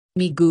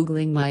Me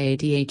Googling my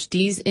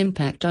ADHD's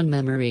impact on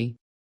memory.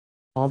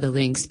 All the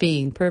links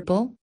being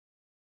purple?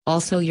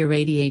 Also your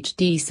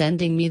ADHD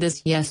sending me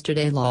this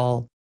yesterday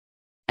lol.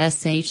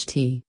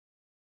 SHT.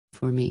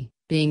 For me,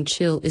 being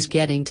chill is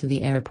getting to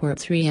the airport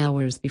 3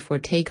 hours before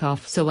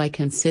takeoff so I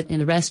can sit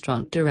in a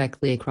restaurant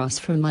directly across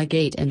from my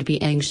gate and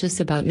be anxious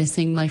about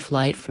missing my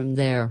flight from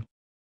there.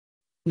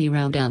 Me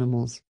around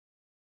animals.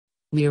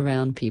 Me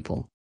around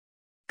people.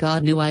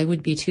 God knew I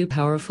would be too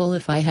powerful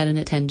if I had an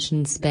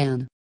attention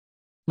span.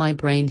 My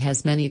brain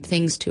has many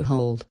things to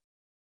hold.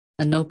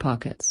 And no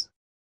pockets.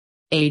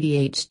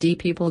 ADHD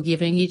people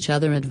giving each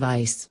other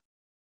advice.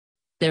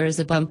 There is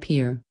a bump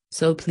here,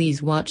 so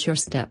please watch your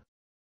step.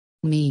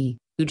 Me,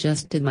 who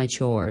just did my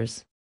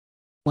chores.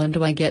 When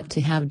do I get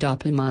to have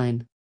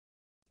dopamine?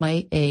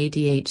 My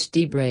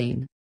ADHD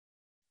brain.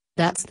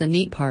 That's the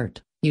neat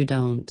part, you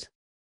don't.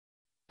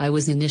 I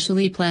was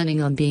initially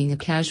planning on being a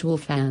casual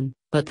fan,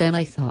 but then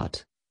I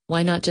thought,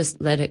 why not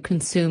just let it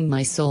consume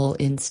my soul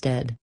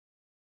instead?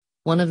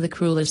 One of the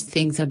cruelest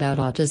things about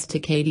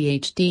autistic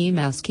ADHD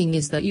masking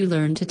is that you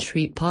learn to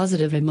treat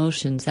positive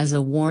emotions as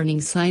a warning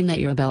sign that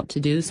you're about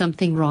to do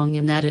something wrong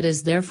and that it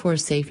is therefore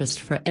safest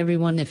for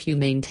everyone if you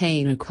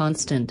maintain a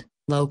constant,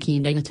 low-key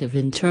negative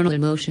internal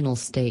emotional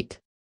state.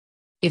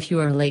 If you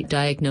are late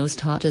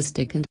diagnosed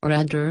autistic and/or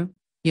under,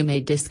 you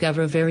may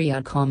discover a very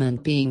odd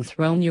comment being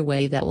thrown your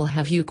way that will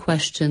have you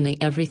questioning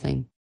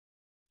everything.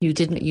 You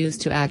didn't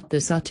used to act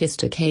this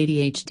autistic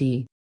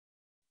ADHD.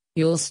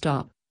 You'll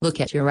stop,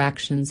 look at your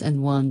actions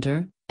and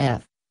wonder,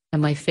 am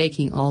I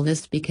faking all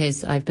this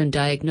because I've been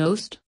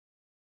diagnosed?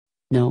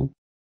 No.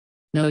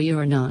 No, you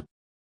are not.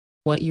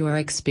 What you are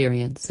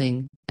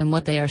experiencing, and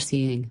what they are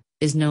seeing,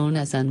 is known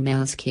as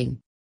unmasking.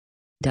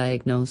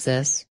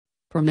 Diagnosis,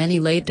 for many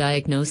late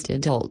diagnosed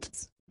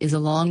adults, is a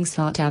long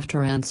sought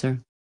after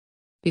answer.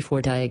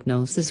 Before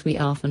diagnosis we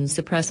often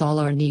suppress all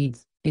our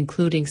needs,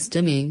 including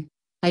stimming,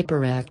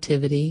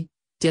 hyperactivity,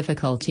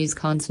 difficulties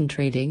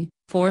concentrating,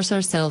 force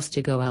ourselves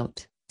to go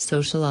out,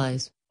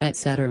 socialize,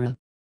 etc.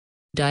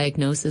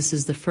 Diagnosis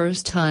is the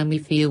first time we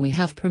feel we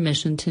have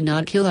permission to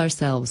not kill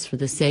ourselves for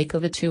the sake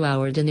of a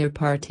 2-hour dinner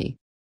party.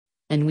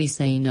 And we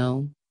say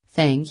no,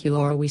 thank you,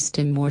 or we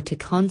stim more to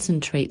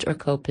concentrate or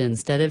cope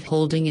instead of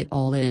holding it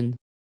all in.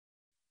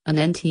 And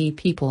NT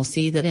people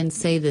see that and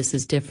say this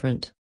is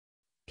different.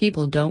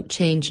 People don't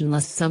change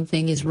unless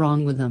something is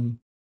wrong with them.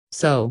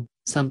 So,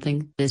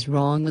 something is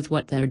wrong with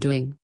what they're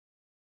doing.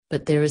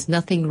 But there is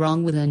nothing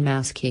wrong with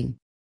unmasking.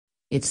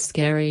 It's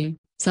scary,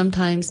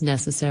 sometimes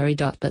necessary.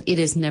 But it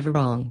is never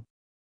wrong.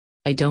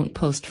 I don't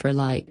post for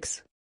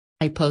likes.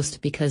 I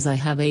post because I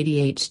have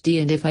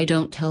ADHD, and if I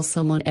don't tell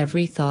someone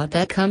every thought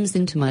that comes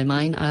into my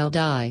mind, I'll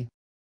die.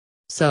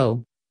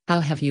 So, how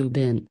have you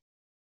been?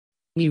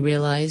 Me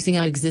realizing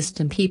I exist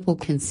and people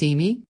can see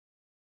me?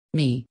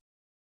 Me.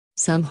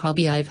 Some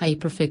hobby I've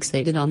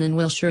hyperfixated on and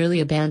will surely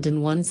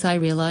abandon once I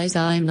realize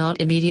I'm not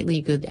immediately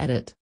good at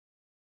it.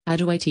 How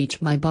do I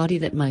teach my body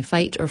that my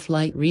fight or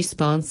flight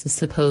response is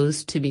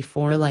supposed to be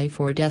for life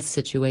or death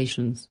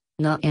situations,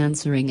 not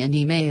answering an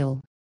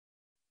email?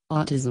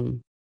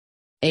 Autism.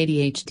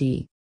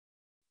 ADHD.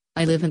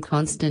 I live in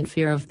constant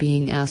fear of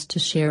being asked to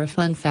share a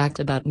fun fact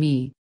about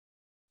me.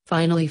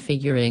 Finally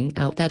figuring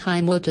out that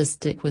I'm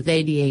autistic with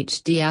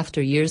ADHD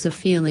after years of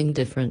feeling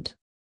different.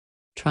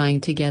 Trying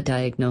to get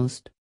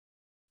diagnosed.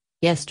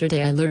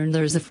 Yesterday I learned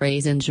there's a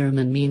phrase in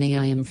German meaning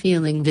I am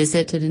feeling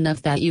visited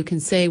enough that you can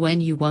say when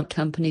you want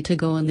company to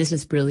go, and this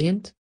is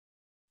brilliant.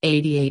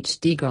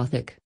 ADHD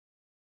Gothic.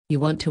 You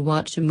want to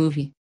watch a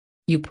movie.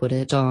 You put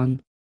it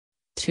on.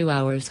 2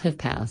 hours have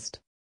passed.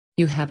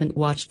 You haven't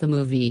watched the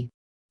movie.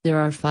 There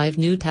are 5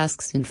 new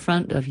tasks in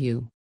front of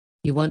you.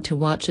 You want to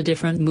watch a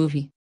different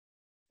movie.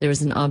 There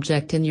is an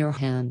object in your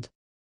hand.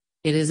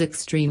 It is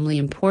extremely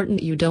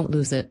important you don't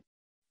lose it.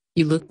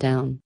 You look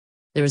down.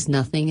 There is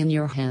nothing in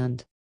your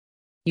hand.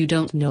 You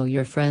don't know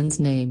your friend's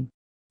name.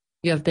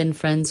 You have been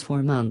friends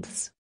for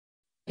months.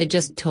 It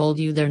just told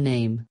you their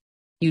name.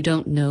 You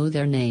don't know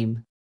their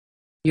name.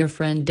 Your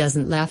friend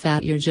doesn't laugh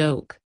at your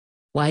joke.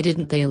 Why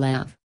didn't they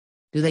laugh?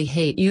 Do they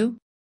hate you?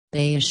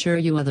 They assure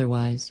you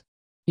otherwise.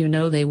 You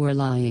know they were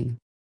lying.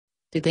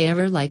 Did they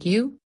ever like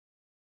you?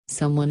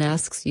 Someone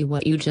asks you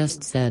what you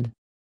just said.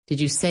 Did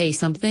you say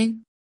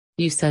something?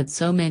 You said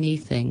so many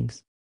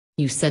things.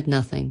 You said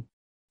nothing.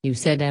 You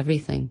said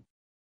everything.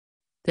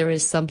 There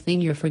is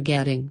something you're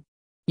forgetting.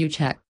 You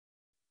check.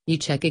 You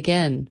check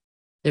again.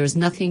 There is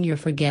nothing you're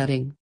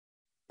forgetting.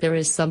 There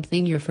is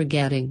something you're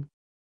forgetting.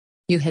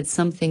 You had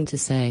something to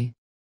say.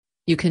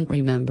 You can't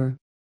remember.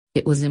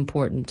 It was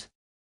important.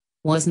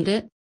 Wasn't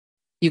it?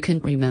 You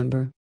can't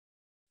remember.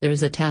 There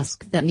is a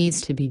task that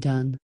needs to be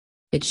done.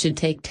 It should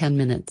take 10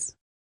 minutes.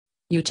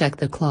 You check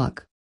the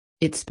clock.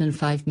 It's been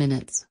 5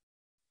 minutes.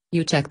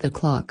 You check the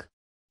clock.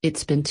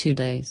 It's been 2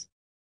 days.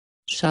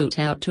 Shout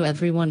out to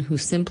everyone who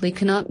simply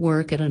cannot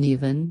work at an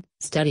even,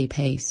 steady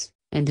pace,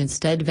 and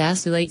instead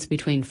vacillates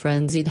between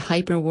frenzied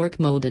hyperwork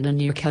mode and a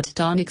near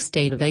catatonic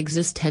state of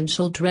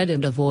existential dread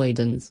and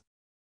avoidance.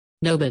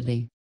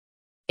 Nobody.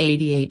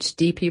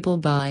 ADHD people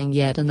buying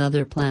yet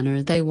another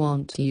planner they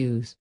won't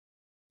use.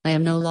 I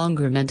am no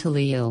longer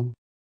mentally ill.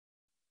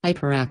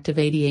 Hyperactive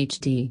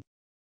ADHD.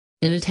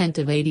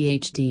 Inattentive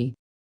ADHD.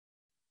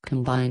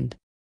 Combined.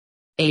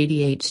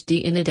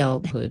 ADHD in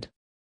adulthood.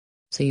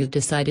 So you've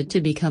decided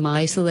to become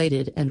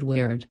isolated and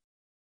weird.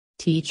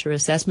 Teacher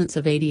assessments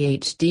of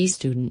ADHD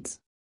students.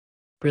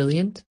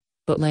 Brilliant,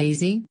 but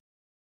lazy?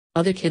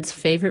 Other kids'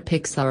 favorite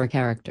Pixar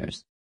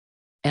characters.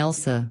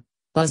 Elsa,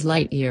 Buzz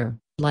Lightyear,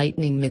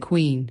 Lightning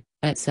McQueen,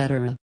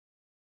 etc.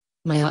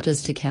 My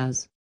autistic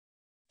has.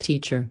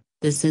 Teacher,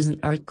 this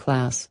isn't art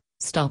class,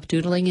 stop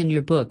doodling in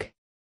your book.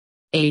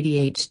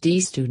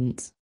 ADHD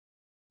students.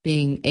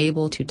 Being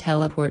able to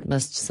teleport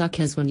must suck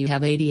as when you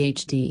have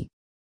ADHD.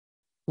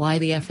 Why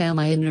the F am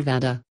I in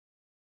Nevada?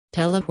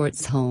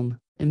 Teleports home,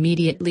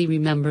 immediately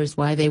remembers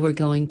why they were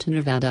going to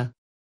Nevada.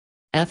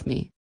 F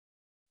me.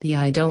 The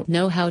I don't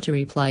know how to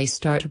reply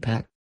starter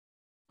pack.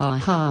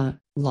 Aha,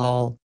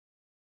 lol.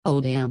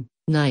 Oh damn,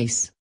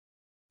 nice.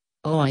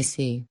 Oh I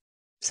see.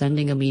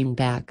 Sending a meme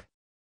back.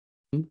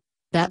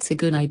 That's a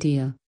good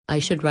idea, I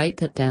should write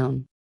that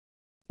down.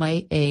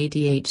 My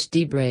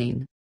ADHD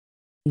brain.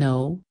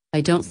 No,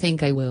 I don't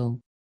think I will.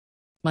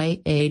 My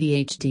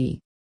ADHD.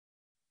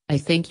 I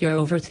think you're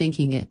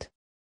overthinking it.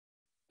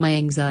 My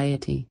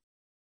anxiety.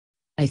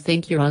 I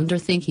think you're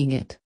underthinking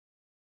it.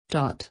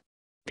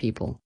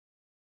 People.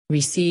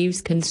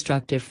 Receives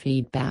constructive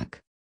feedback.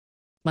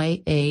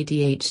 My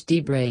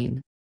ADHD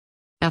brain.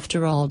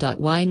 After all,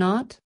 why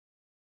not?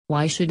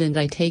 Why shouldn't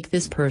I take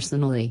this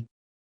personally?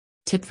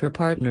 Tip for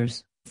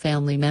partners,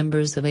 family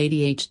members of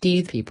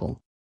ADHD people.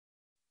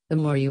 The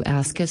more you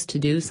ask us to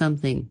do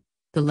something,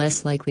 the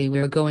less likely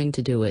we're going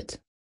to do it.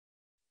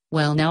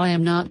 Well, now I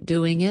am not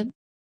doing it.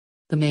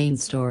 The main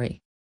story.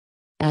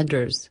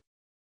 Adders.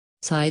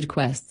 Side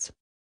quests.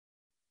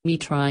 Me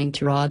trying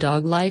to raw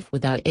dog life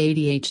without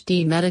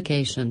ADHD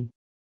medication.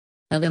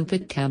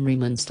 Olympic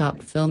cameraman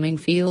stopped filming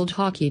field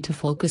hockey to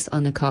focus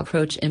on a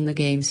cockroach in the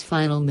game's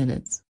final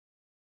minutes.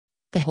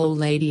 The whole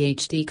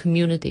ADHD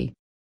community.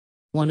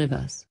 One of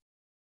us.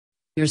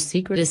 Your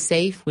secret is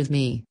safe with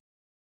me.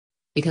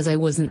 Because I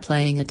wasn't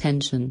paying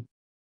attention.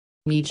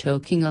 Me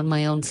choking on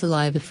my own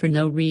saliva for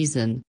no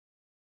reason.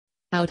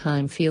 How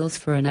time feels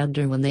for an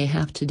adder when they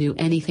have to do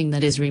anything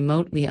that is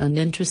remotely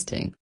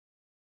uninteresting.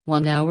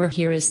 1 hour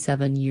here is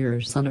 7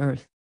 years on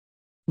Earth.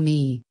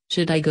 Me,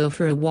 should I go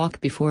for a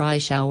walk before I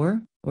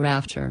shower, or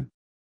after?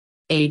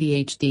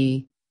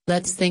 ADHD,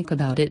 let's think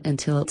about it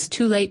until it's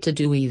too late to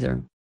do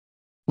either.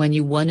 When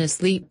you wanna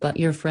sleep but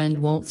your friend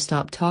won't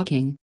stop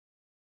talking.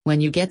 When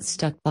you get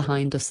stuck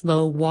behind a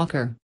slow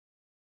walker.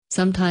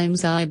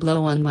 Sometimes I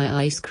blow on my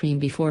ice cream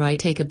before I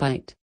take a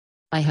bite.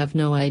 I have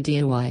no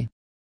idea why.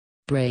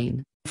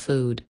 Brain,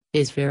 food,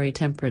 is very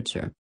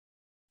temperature.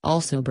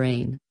 Also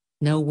brain,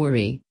 no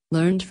worry,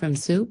 learned from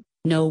soup,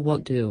 know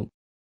what do.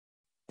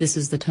 This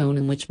is the tone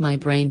in which my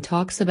brain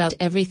talks about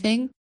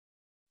everything.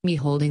 Me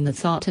holding the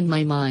thought in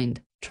my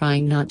mind,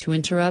 trying not to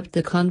interrupt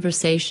the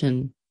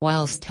conversation,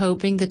 whilst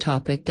hoping the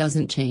topic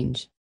doesn't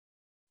change.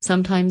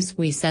 Sometimes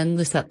we send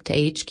this up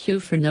to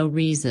HQ for no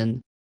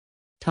reason.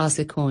 Toss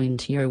a coin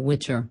to your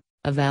Witcher,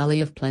 a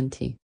valley of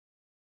plenty.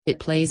 It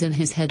plays in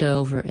his head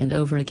over and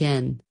over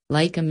again,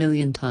 like a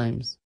million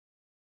times.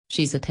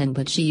 She's a 10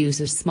 but she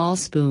uses small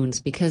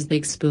spoons because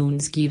big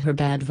spoons give her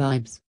bad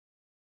vibes.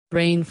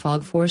 Brain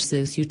fog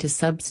forces you to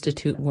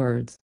substitute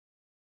words.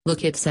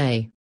 Look at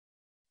say.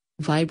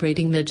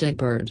 Vibrating midget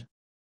bird.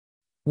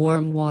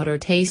 Warm water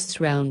tastes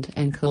round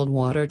and cold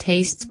water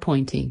tastes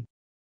pointy.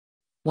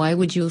 Why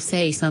would you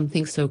say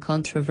something so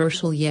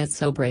controversial yet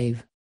so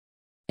brave?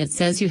 It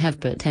says you have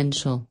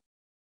potential.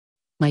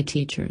 My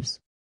teachers.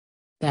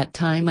 That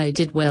time I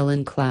did well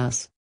in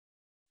class.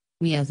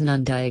 Me as an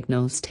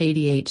undiagnosed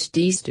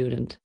ADHD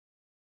student.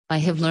 I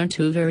have learned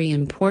 2 very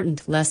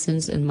important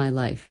lessons in my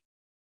life.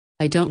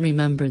 I don't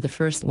remember the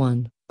first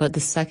one, but the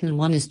second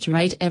one is to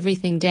write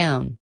everything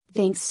down.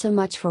 Thanks so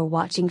much for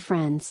watching,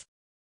 friends.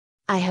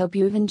 I hope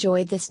you've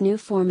enjoyed this new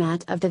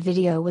format of the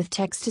video with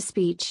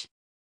text-to-speech.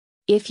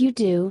 If you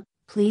do,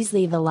 please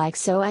leave a like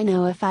so I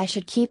know if I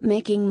should keep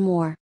making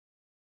more.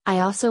 I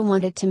also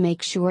wanted to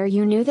make sure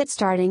you knew that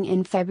starting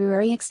in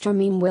February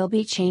Extreme will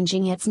be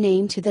changing its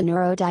name to the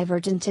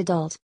Neurodivergent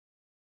Adult.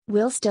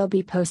 We'll still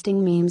be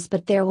posting memes,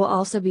 but there will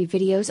also be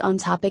videos on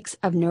topics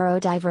of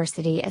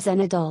neurodiversity as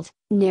an adult,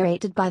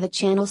 narrated by the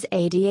channel's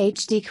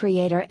ADHD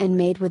creator and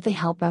made with the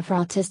help of her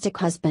autistic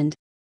husband.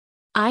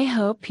 I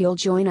hope you'll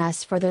join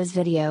us for those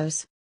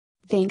videos.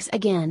 Thanks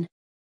again.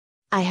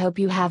 I hope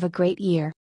you have a great year.